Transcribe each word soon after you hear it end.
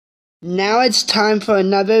Now it's time for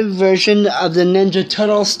another version of the Ninja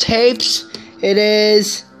Turtles tapes. It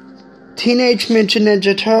is Teenage Mutant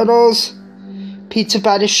Ninja Turtles, Pizza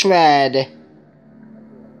by the Shred.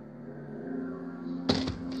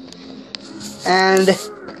 And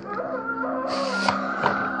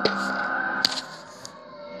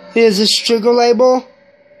here's a striggle label.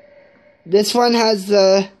 This one has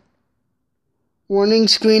the warning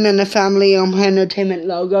screen and the Family Home Entertainment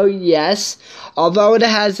logo, yes. Although it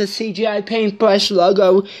has the CGI paintbrush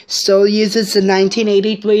logo, still uses the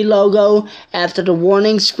 1983 logo. After the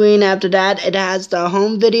warning screen, after that, it has the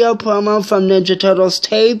home video promo from Ninja Turtles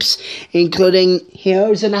tapes, including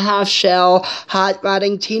Heroes in a Half Shell, Hot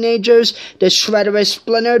Rodding Teenagers, The Shredder is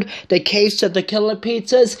Splintered, The Case of the Killer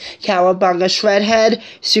Pizzas, Cowabunga Shredhead,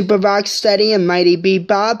 Super Rocksteady and Mighty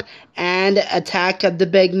Bebop, and Attack of the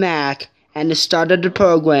Big Mac. And the start of the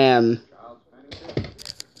program.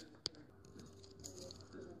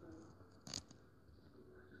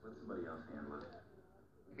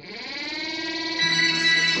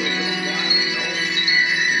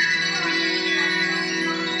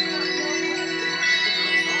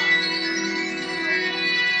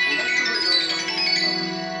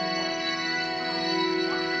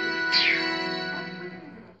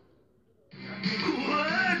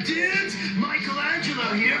 Dudes,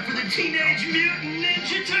 Michelangelo here for the Teenage Mutant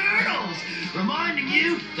Ninja Turtles, reminding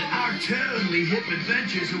you that our totally hip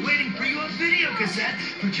adventures are waiting for you on video cassette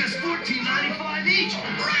for just $14.95 each.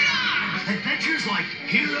 Right on! Adventures like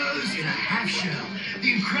Heroes in a Half Shell,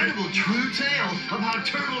 the incredible true tale of how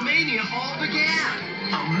Turtlemania all began.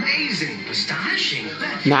 Amazing, astonishing.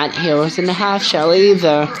 Not Heroes in a Half Shell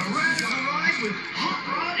either.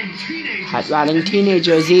 Hot Rodding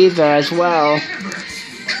Teenagers either as well.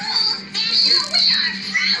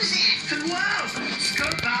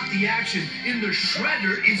 The action in The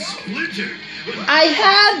Shredder is Splintered. I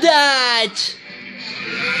have that!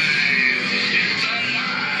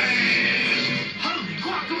 Holy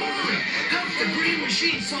guacamole! Helps the Green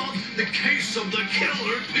Machine solve the case of the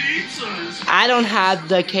killer pizzas. I don't have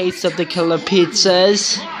the case of the killer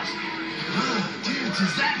pizzas. Dudes,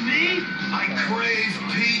 is that me? I crave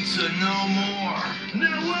pizza no more.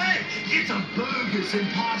 No way! It's a bogus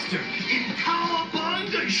imposter in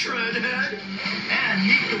Cowabunga Shredhead. And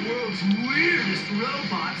meet the world's weirdest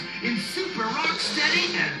robots in Super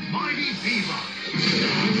Rocksteady and Mighty Bebop.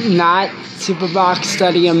 Not Super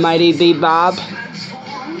Rocksteady and Mighty Bebop.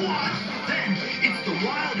 Then it's the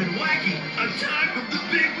wild and wacky Attack of the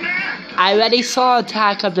Big Mac. I already saw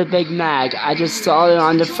Attack of the Big Mac. I just saw it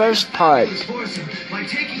on the first part. By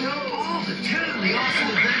taking home all the totally awesome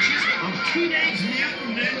adventures of Teenage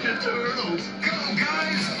Mutant Ninja Turtles. Go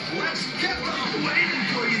guys, let's get them waiting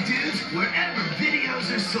for you dudes wherever videos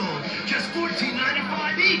are sold. Just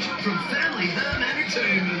 $14.95 each from Family Home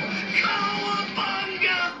Entertainment.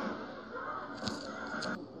 Cowabunga!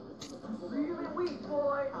 Really weak,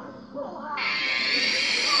 boy.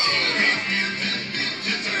 Teenage Mutant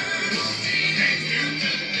Ninja Turtles. Teenage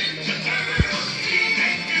Mutant Ninja Turtles.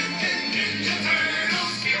 Teenage Mutant Ninja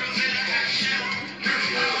Turtles. Heroes in a Half Shell. Girl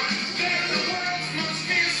power. They're the world's most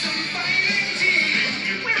fearsome fighting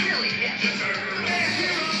team. We're really hip. They're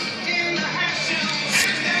heroes in a half shell.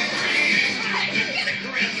 And they're green.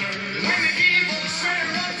 When the evil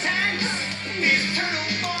Shredder attacks, these turtle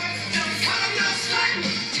boys don't cut them no slack.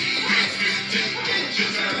 Teenage Mutant Ninja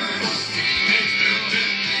Turtles. Teenage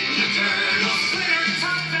Mutant Ninja Turtles. Splinter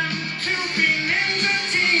taught them to be ninja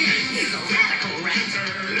teens. He's a radical rat.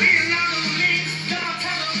 Leonardo leads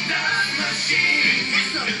Donatello the machine.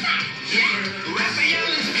 That's a fact. Raphael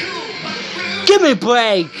is cool, but rude. Give me a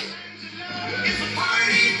break. It's a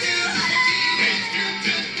party to Teenage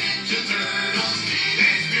Mutant Ninja Turtles.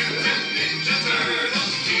 Teenage Mutant Ninja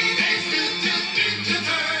Turtles. Teenage Mutant Ninja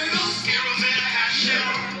Turtles. Heroes in a half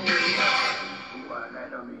shell. Girl power. One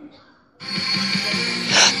enemy.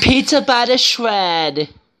 Pizza by the Shred.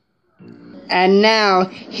 And now,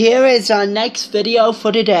 here is our next video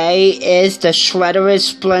for today, is The Shredder is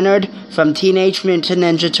Splintered from Teenage Mutant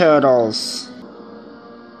Ninja Turtles.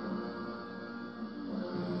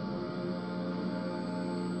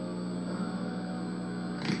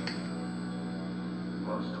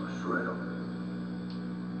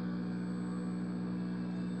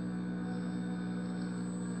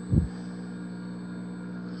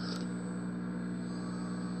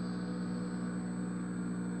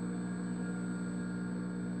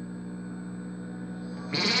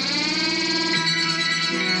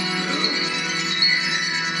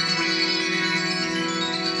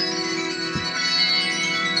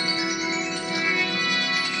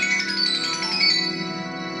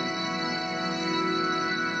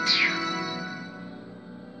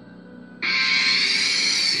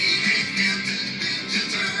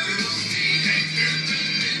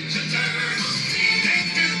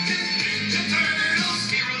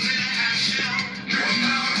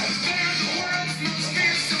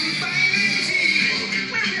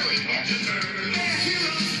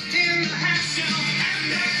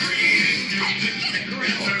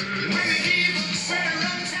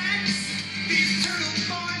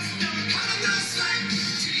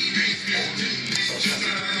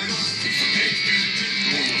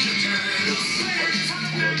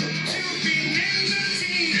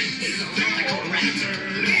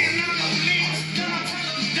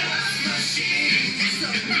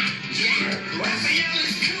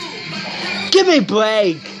 Give me a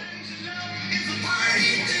break.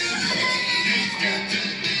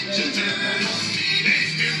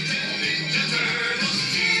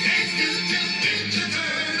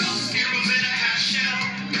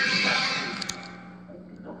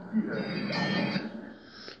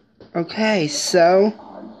 Okay,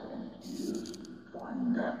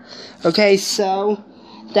 so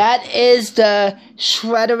that is the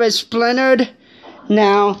Shredder is Splintered.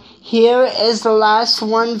 Now, here is the last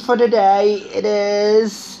one for today. It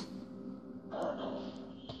is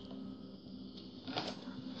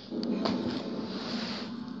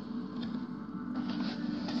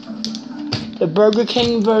the Burger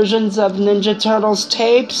King versions of Ninja Turtles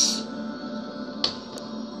tapes.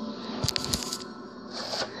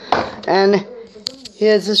 And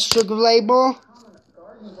here's the sugar label.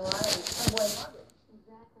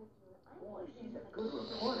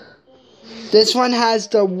 This one has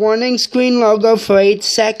the warning screen logo for 8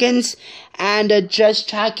 seconds and a just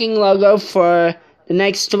tracking logo for the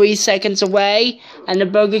next 3 seconds away, and the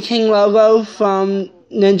Burger King logo from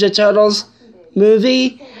Ninja Turtles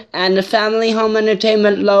movie, and the Family Home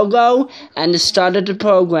Entertainment logo, and the start of the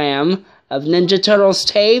program of Ninja Turtles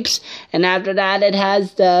tapes. And after that, it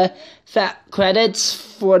has the credits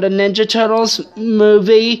for the Ninja Turtles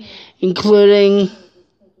movie, including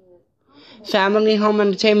Family Home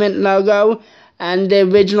Entertainment logo and the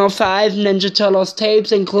original 5 Ninja Turtles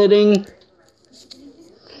tapes, including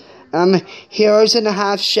Heroes in a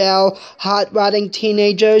Half Shell, Hot Rodding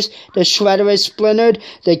Teenagers, The Shredder is Splintered,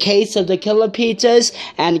 The Case of the Killer Pizzas,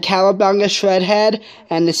 and Cowabunga Shredhead,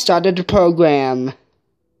 and the start of the program.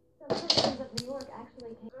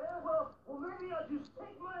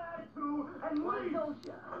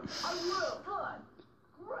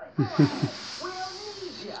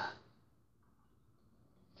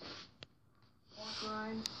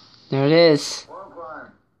 There it is.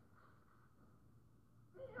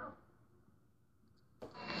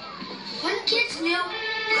 When kids knew,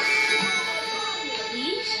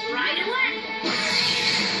 please right away.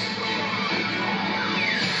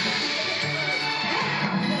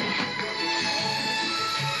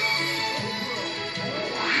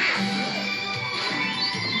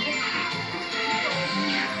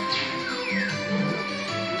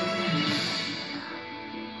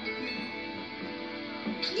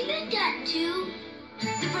 You did that too.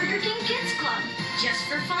 The Burger King Kids Club. Just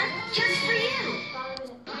for fun, just for you.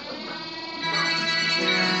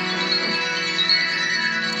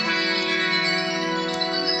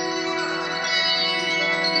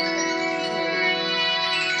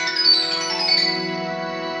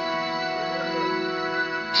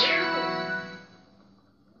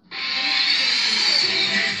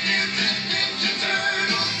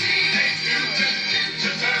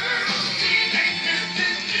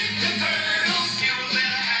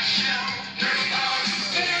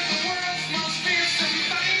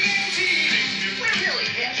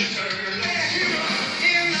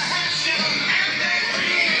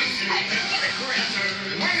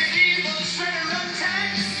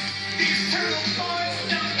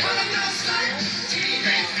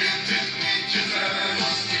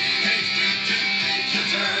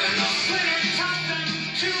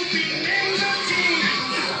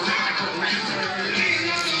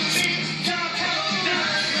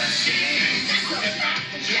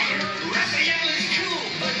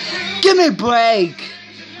 Give me a break.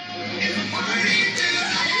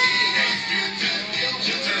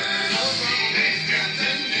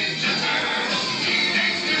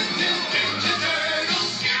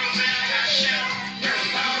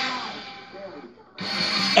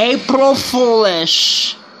 April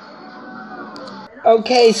Foolish.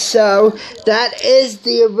 Okay, so that is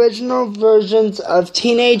the original versions of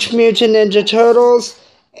Teenage Mutant Ninja Turtles,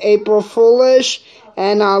 April Foolish,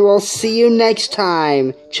 and I will see you next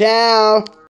time. Ciao.